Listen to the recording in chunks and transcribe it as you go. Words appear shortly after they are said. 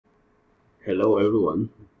Hello everyone,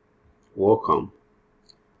 welcome.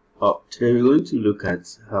 Today we're going to look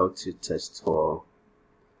at how to test for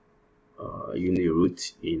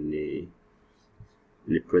uniroot in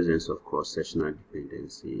the presence of cross-sectional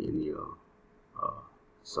dependency in your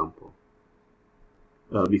sample.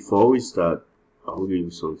 Before we start, I'll give you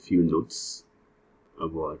some few notes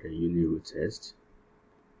about the uniroot test,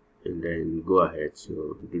 and then go ahead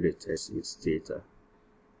to do the test in Stata,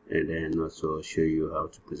 and then also show you how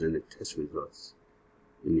to present the test results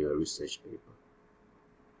in your research paper.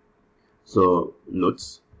 So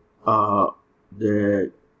notes,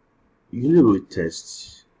 the uniroot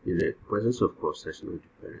test in the presence of cross-sectional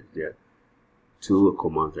dependence. There are two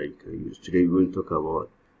commands that you can use. Today we're going to talk about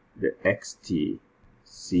the xtcips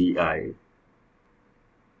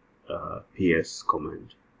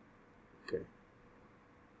command. Okay,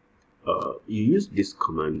 you use this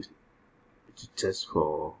command to test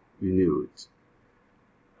for uniroot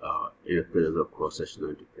in the presence of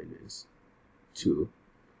cross-sectional dependence. 2.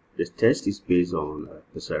 The test is based on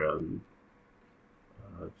Pasaran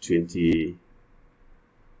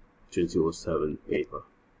 2007 paper.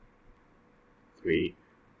 3.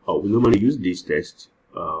 We normally use this test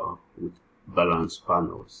with balanced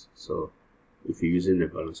panels. So if you're using a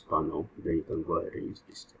balanced panel, then you can go ahead and use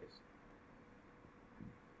this test.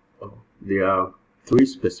 There are 3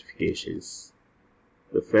 specifications.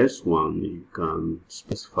 The first one, you can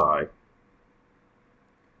specify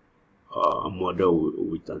a model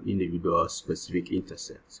with an individual specific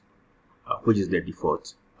intercept, which is the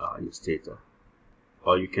default in Stata,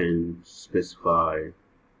 or you can specify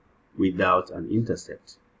without an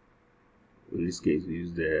intercept. In this case, we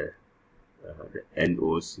use the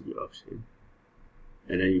NOC option,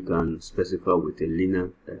 and then you can specify with a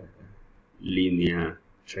linear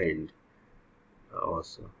trend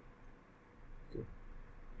also. Okay.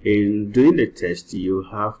 In doing the test, you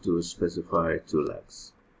have to specify 2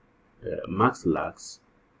 lags. Max lags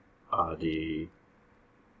are they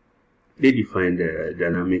define the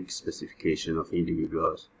dynamic specification of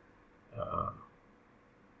individuals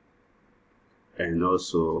and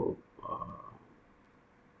also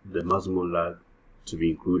the maximum lag to be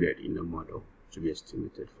included in the model to be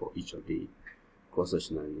estimated for each of the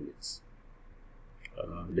cross-sectional units.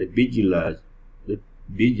 The BG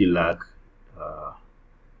lag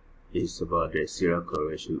is about the serial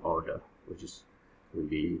correlation order, which is will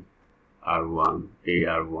be R1,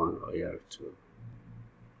 AR1 or AR2.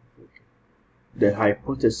 Okay. The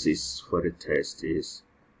hypothesis for the test is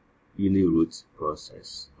uniroot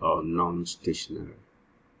process or non-stationary.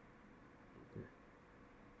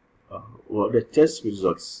 Okay. Well, the test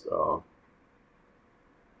results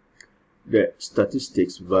the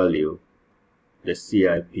statistics value, the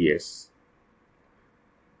CIPS,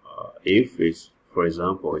 if it's, for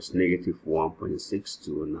example, it's negative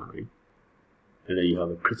 1.629, and then you have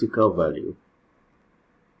a critical value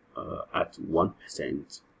at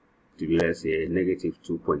 1% to be, let's say, negative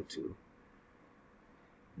 2.2.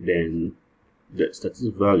 Then the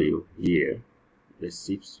statistic value here, the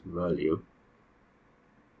CIPS value,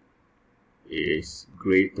 is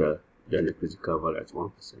greater than the critical value at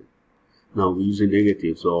 1%. Now we're using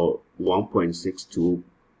negative, so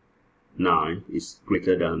 1.629 is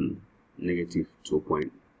greater than negative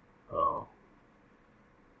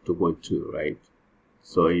 2.2, right?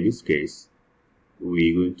 So in this case,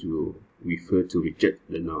 we fail to reject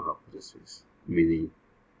the null hypothesis, meaning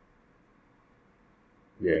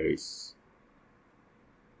there is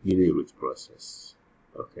uniroot process.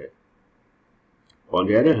 Okay. On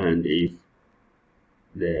the other hand, if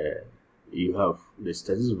you have the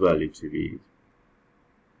statistic value to be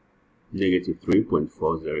negative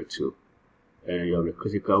 3.402, and you have the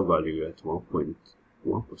critical value at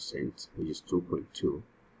 1.1%, which is 2.2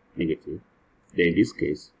 negative, then in this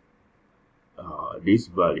case, this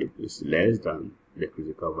value is less than the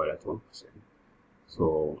critical value at 1%.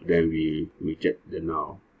 So then we reject the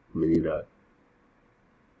null, meaning that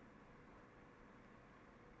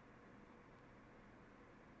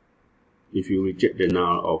if you reject the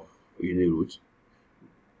null of uniroot,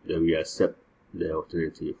 then we accept the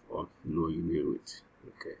alternative of no uniroot.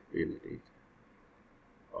 Okay, in the data.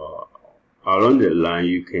 Along the line,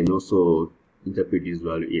 you can also interpret this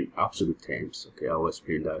value in absolute terms. Okay, I will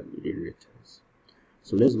explain that in the test.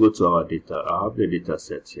 So let's go to our data. I have the data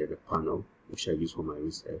set here, the panel, which I use for my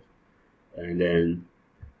research. And then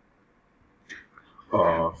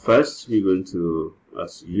first we're going to,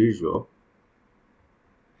 as usual,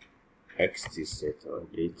 xtset our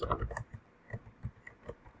data.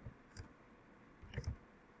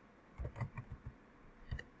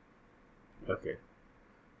 Okay,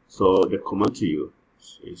 so the command to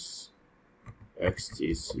use is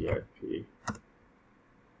xtcip.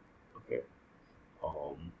 Okay, I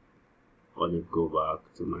want to go back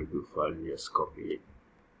to my group file and just copy it.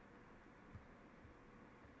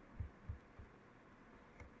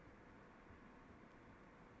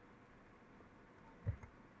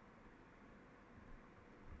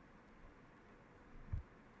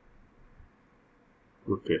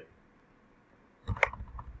 Okay,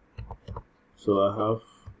 so I have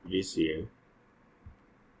this here.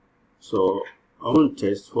 So I want to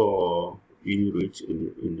test for unit rate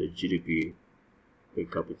in the GDP per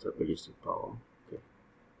capita purchasing power. Okay,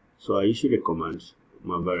 so I issue the command,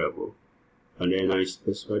 my variable, and then I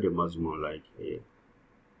specify the maximum like here.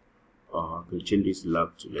 I can change this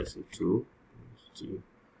lag to let's say 2.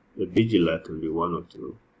 The BG lag can be 1 or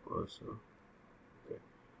 2 also. Okay,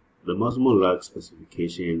 the maximum lag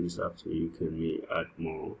specification is up to you. You can may add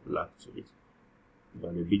more lag to it,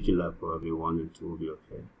 but the BG lag probably 1 and 2 will be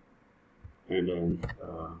okay. And then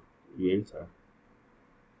you enter.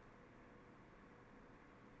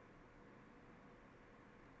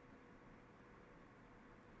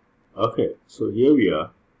 Okay, so here we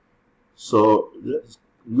are. So let's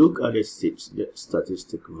look at the SIPs. The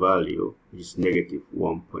statistic value is negative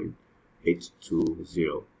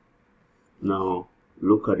 1.820. Now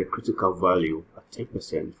look at the critical value at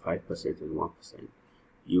 10%, 5%, and 1%.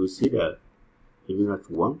 You will see that even at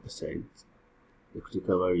 1%, the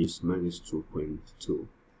critical value is minus 2.2.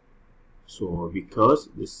 So because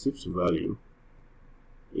the SIPs value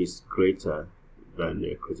is greater than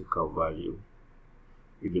the critical value,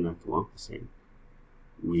 even at 1%,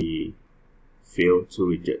 we fail to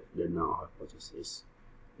reject the null hypothesis,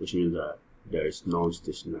 which means that there is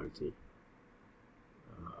non-stationarity,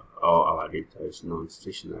 or our data is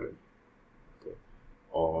non-stationary, okay,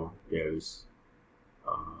 or there is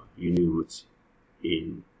unit root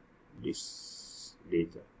in this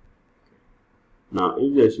data. Okay. Now,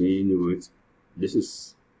 if there's unit root, this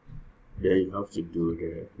is then you have to do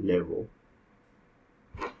the level.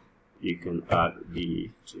 You can add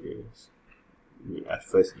b to this at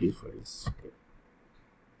first difference. Okay.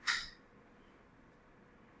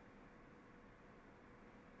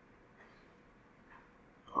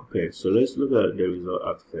 Okay, so let's look at the result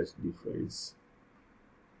at first difference.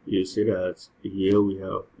 You see that here we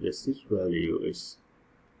have the SIPs value is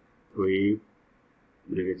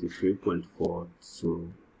negative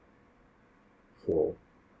 3.424,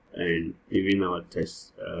 and even our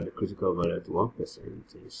test, the critical value at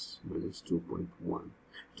 1% is minus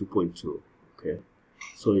 2.2. Okay,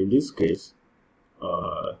 so in this case,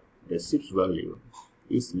 the SIPs value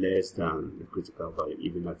is less than the critical value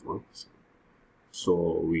even at 1%.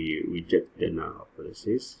 So we reject the null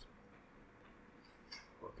hypothesis,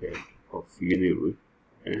 okay, of unit root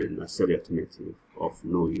and accept the alternative of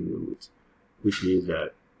no unit root, which means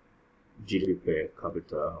that GDP per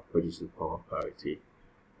capita purchasing power parity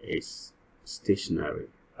is stationary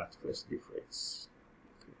at first difference.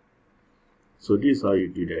 Okay. So this is how you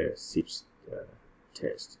do the SIPs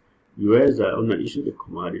test. You realize that when I issue the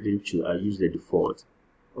command, I didn't choose, I use the default.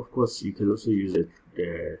 Of course, you can also use the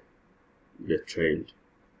trend,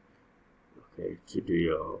 okay, to do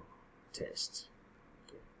your test.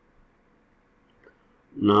 Okay.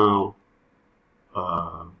 Now,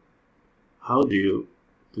 how do you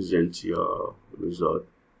present your result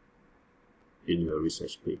in your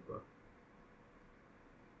research paper?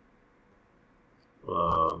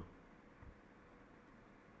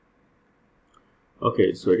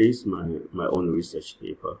 Okay, so this is my own research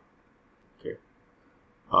paper. Okay,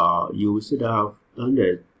 you will see that I've done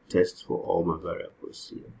the test for all my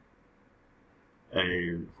variables here,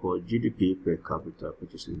 and for GDP per capita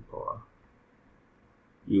purchasing power,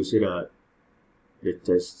 you see that the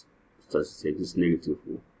test statistic is negative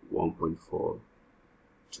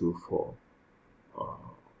 1.424.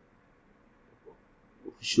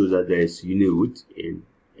 Shows that there is unit root in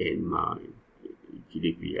my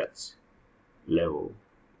GDP at level.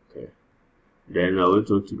 Okay, then I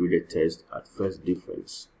went on to do the test at first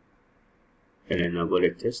difference, and then I got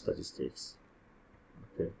the test statistics.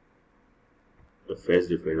 Okay, the first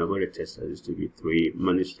difference, I got the test statistics to be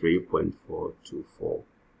minus 3.424,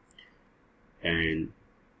 and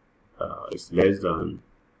it's less than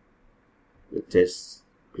the test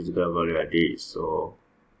critical value at this, so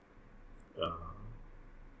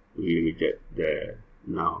we reject the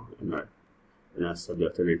now and accept the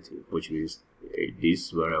alternative, which means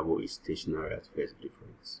this variable is stationary at first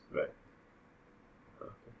difference, right?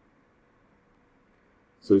 Okay.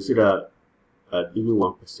 So you see that at even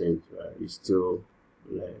 1%, right, it's still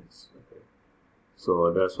less. Okay,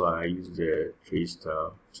 so that's why I use the 3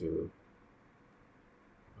 star to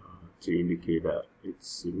to indicate that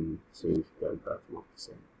it's significant at 1%.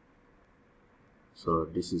 So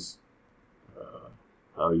this is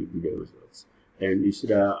how you get the results. And you see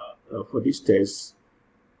that for this test,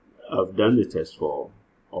 I've done the test for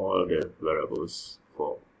all the variables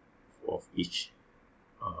of each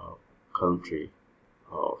country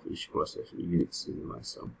of each cross-section units in my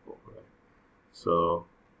sample, right? So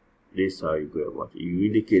this is how you go about it. You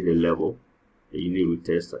indicate the level, the unit will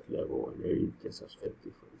test at level, and then you test at first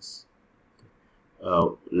difference.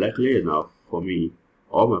 Okay. Luckily enough for me,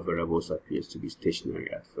 all my variables appears to be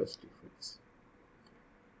stationary at first difference.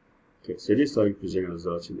 Okay, so this is how you present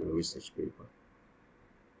results in a research paper.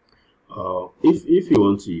 If you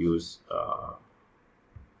want to use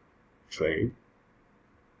train,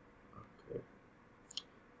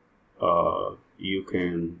 okay, you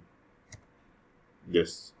can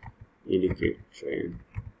just indicate train.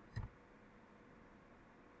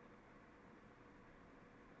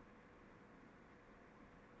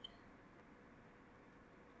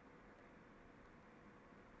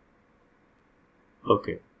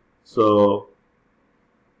 Okay, so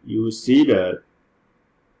you will see that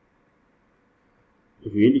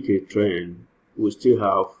if you indicate trend, we still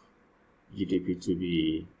have GDP to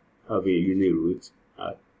be having a unit root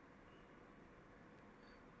at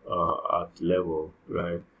level,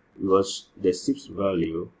 right? Because the xtcips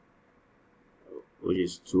value, which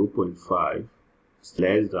is 2.5, is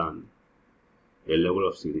less than the level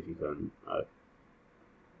of significance at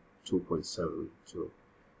 2.72.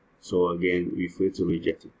 So again, we fail to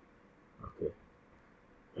reject it. Okay,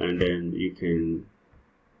 and then you can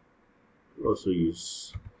also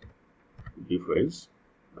use difference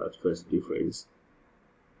at first difference.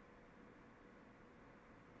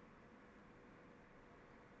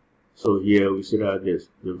 So here we see that the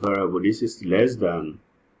variable, this is less than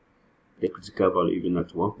the critical value even at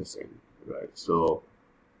 1%, right? So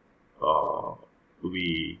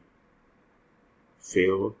we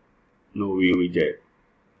reject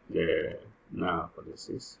the null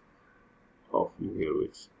hypothesis of unit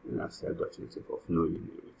roots and accept the alternative of no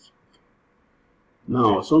unit roots.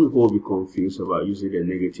 Now, some people will be confused about using the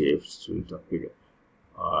negatives to interpret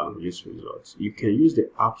these results. You can use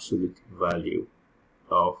the absolute value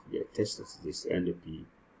of the test statistics, NDP,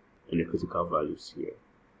 and the critical values here.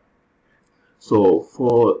 So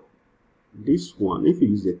for this one, if you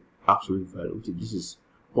use the absolute value, which this is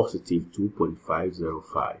positive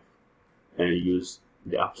 2.505, and use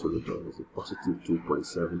the absolute value as a positive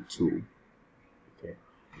 2.72, okay,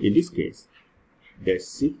 in this case, the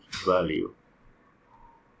xtcips value,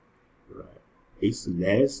 right, is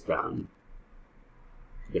less than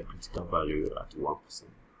the critical value at 1%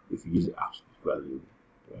 if you use the absolute value,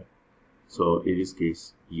 right? So in this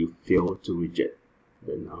case, you fail to reject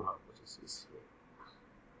the null hypothesis.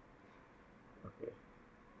 Okay.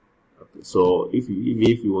 Okay. So if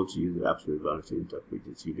you want to use the absolute value to interpret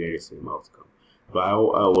it, you get the same outcome. But I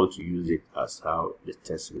want to use it as how the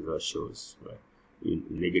test result shows, right? In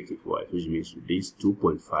negative y, which means this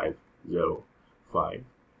 2.505,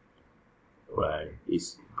 right,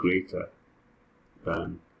 is greater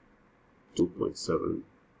than 2.72.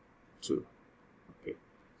 Okay,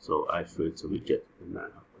 so I fail to reject the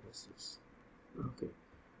null hypothesis. Okay,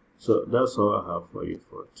 so that's all I have for you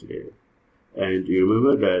for today. And you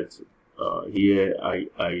remember that here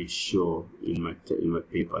I show in my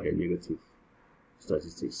paper the negative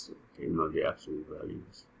statistics, okay, not the absolute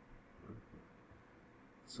values. Okay.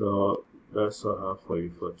 So that's all I have for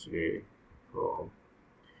you for today to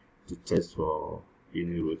test for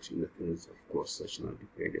unit root independence of cross-sectional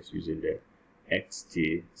dependence using the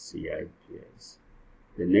xtcips.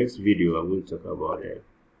 The next video I'm going to talk about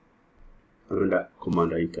another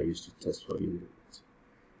command that you can use to test for unit root,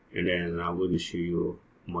 and then I'm going to show you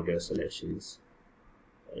model selections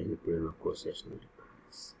in the presence of cross-sectional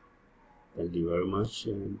dependence. Thank you very much,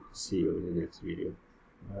 and see you in the next video.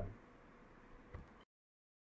 Bye.